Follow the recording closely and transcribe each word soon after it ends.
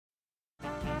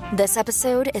This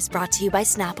episode is brought to you by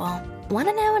Snapple. Want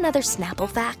to know another Snapple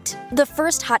fact? The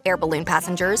first hot air balloon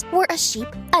passengers were a sheep,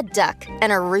 a duck,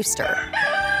 and a rooster.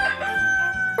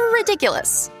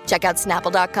 Ridiculous. Check out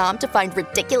Snapple.com to find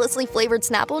ridiculously flavored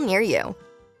Snapple near you.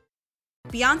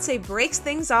 Beyoncé breaks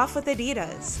things off with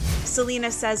Adidas. Selena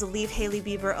says leave Hailey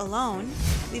Bieber alone.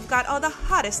 We've got all the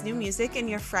hottest new music in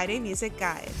your Friday music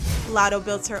guide. Lotto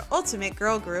builds her ultimate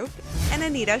girl group, and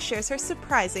Anita shares her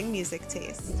surprising music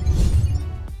taste.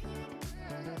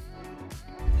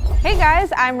 Hey guys,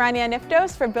 I'm Rania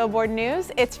Niftos for Billboard News.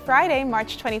 It's Friday,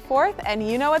 March 24th, and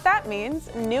you know what that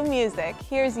means, new music.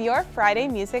 Here's your Friday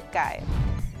music guide.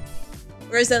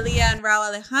 Rosalia and Rauw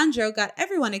Alejandro got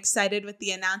everyone excited with the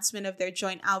announcement of their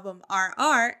joint album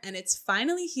RR, and it's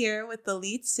finally here with the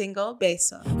lead single,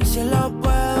 Beso.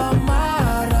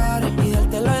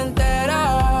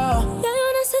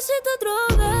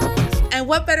 And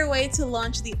what better way to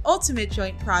launch the ultimate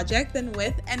joint project than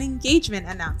with an engagement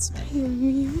announcement?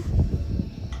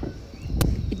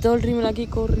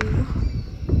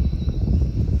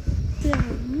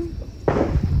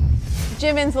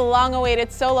 Jimin's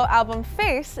long-awaited solo album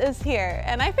Face is here,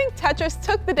 and I think Tetris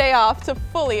took the day off to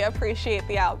fully appreciate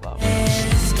the album.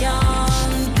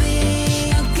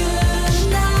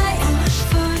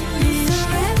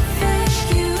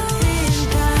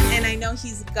 And I know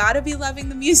he's gotta be loving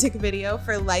the music video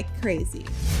for Like Crazy.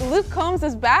 Luke Combs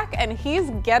is back, and he's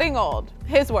getting old.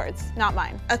 His words, not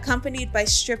mine. Accompanied by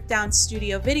stripped-down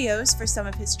studio videos for some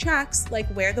of his tracks, like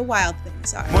Where the Wild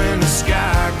Things Are. When the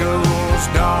sky goes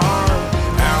dark,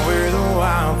 out where the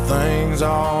wild things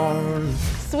are.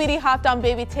 Sweetie hopped on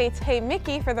Baby Tate's Hey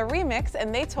Mickey for the remix,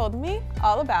 and they told me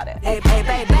all about it. Hey,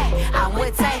 baby, I'm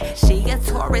with Tate. She a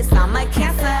Taurus, I'm a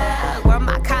Cancer. We're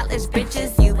my college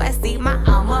bitches, USC, my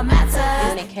alma mater.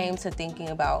 When it came to thinking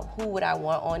about who would I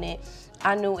want on it,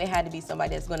 I knew it had to be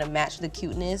somebody that's gonna match the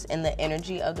cuteness and the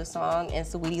energy of the song. And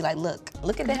Sweetie, like, look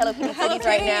at the Hello Kitty titties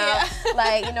right now.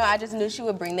 Like, you know, I just knew she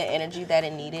would bring the energy that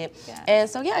it needed. Yeah. And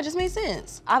so, yeah, it just made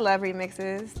sense. I love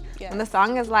remixes. Yeah. When the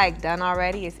song is like done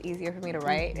already, it's easier for me to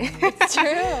write. It's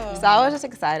true. So I was just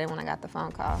excited when I got the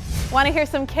phone call. Want to hear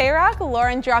some K-Rock?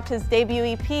 Lauren dropped his debut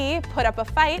EP, Put Up a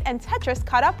Fight, and Tetris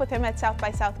caught up with him at South by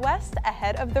Southwest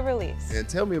ahead of the release. And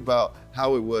tell me about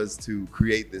how it was to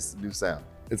create this new sound.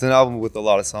 It's an album with a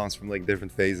lot of songs from like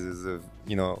different phases of,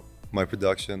 you know, my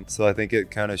production. So I think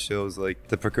it kind of shows like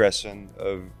the progression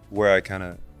of where I kind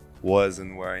of was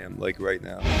and where I am like right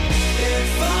now.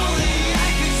 If only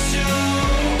I could show,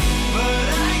 but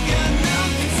I got no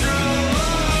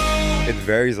control. It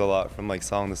varies a lot from like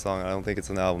song to song. I don't think it's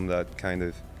an album that kind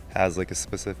of has like a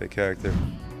specific character.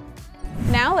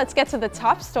 Now let's get to the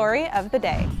top story of the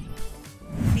day.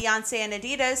 Beyoncé and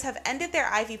Adidas have ended their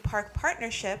Ivy Park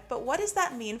partnership, but what does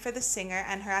that mean for the singer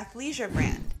and her athleisure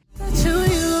brand?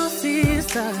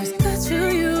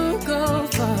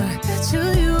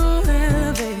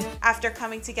 After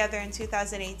coming together in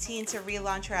 2018 to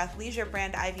relaunch her athleisure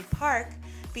brand Ivy Park,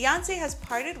 Beyoncé has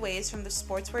parted ways from the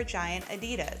sportswear giant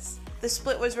Adidas. The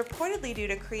split was reportedly due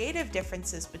to creative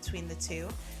differences between the two,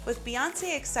 with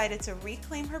Beyoncé excited to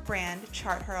reclaim her brand,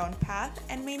 chart her own path,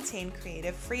 and maintain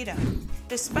creative freedom.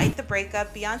 Despite the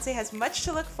breakup, Beyoncé has much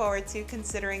to look forward to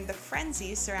considering the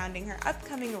frenzy surrounding her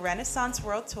upcoming Renaissance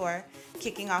World Tour,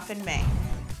 kicking off in May.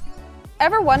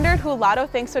 Ever wondered who Lotto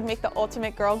thinks would make the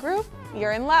ultimate girl group?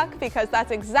 You're in luck, because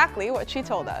that's exactly what she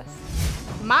told us.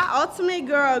 My ultimate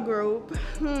girl group,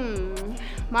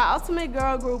 my ultimate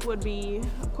girl group would be,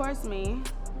 of course, me,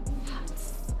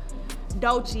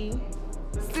 Doechii,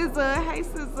 SZA, hey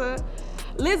SZA,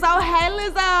 Lizzo, hey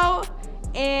Lizzo,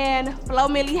 and Flo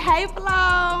Milli, hey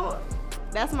Flo.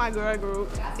 That's my girl group.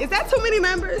 Is that too many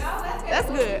members? No, that's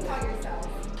good.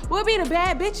 We'll be the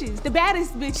bad bitches, the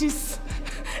baddest bitches,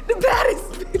 the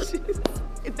baddest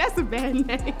bitches. That's a bad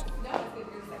name.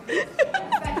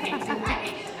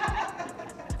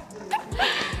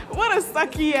 What a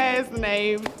sucky ass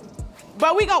name.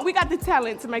 But we got the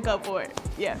talent to make up for it.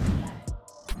 Yeah.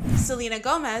 Selena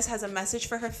Gomez has a message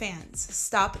for her fans.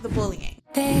 Stop the bullying.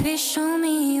 Baby, show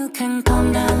me you can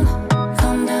calm down,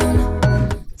 calm down.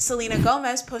 Selena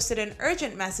Gomez posted an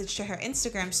urgent message to her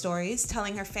Instagram stories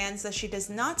telling her fans that she does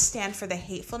not stand for the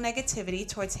hateful negativity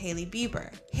towards Hailey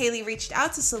Bieber. Hailey reached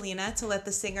out to Selena to let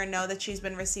the singer know that she's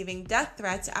been receiving death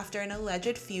threats after an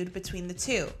alleged feud between the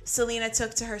two. Selena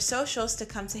took to her socials to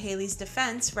come to Hailey's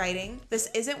defense, writing, "This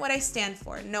isn't what I stand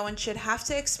for. No one should have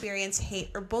to experience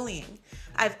hate or bullying.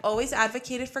 I've always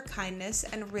advocated for kindness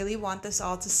and really want this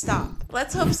all to stop."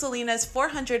 Let's hope Selena's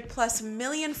 400+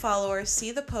 million followers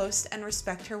see the post and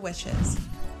respect her wishes.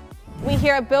 We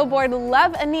here at Billboard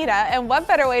love Anita, and what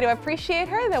better way to appreciate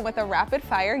her than with a rapid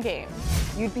fire game.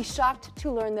 You'd be shocked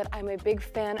to learn that I'm a big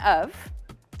fan of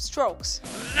Strokes.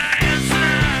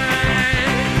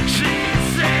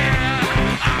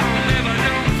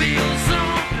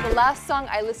 The last song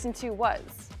I listened to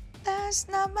was That's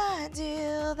not my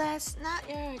deal, that's not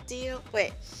your deal.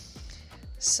 Wait,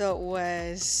 so it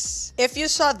was, if you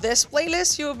saw this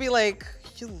playlist, you would be like,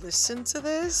 you listen to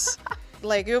this?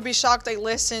 Like, you'll be shocked I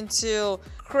listened to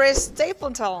Chris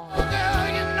Stapleton.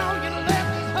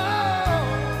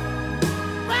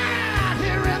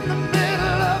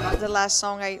 The last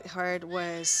song I heard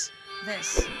was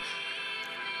this.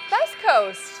 Best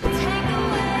Coast.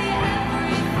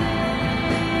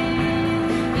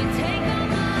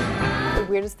 The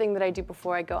weirdest thing that I do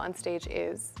before I go on stage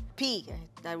is Pee.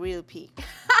 I really pee.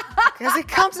 Because it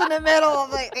comes in the middle of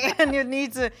like, and you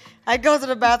need to, I go to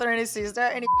the bathroom and it says, is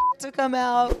there any to come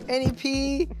out, any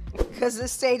pee? Because the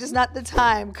stage is not the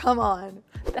time, come on.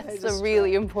 That's the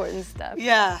really important stuff.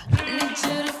 Yeah.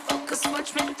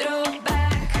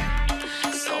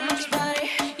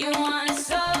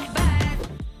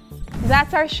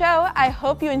 That's our show. I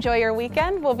hope you enjoy your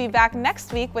weekend. We'll be back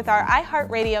next week with our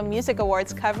iHeartRadio Music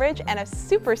Awards coverage and a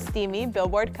super steamy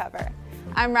Billboard cover.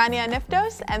 I'm Rania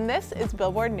Niftos, and this is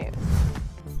Billboard News.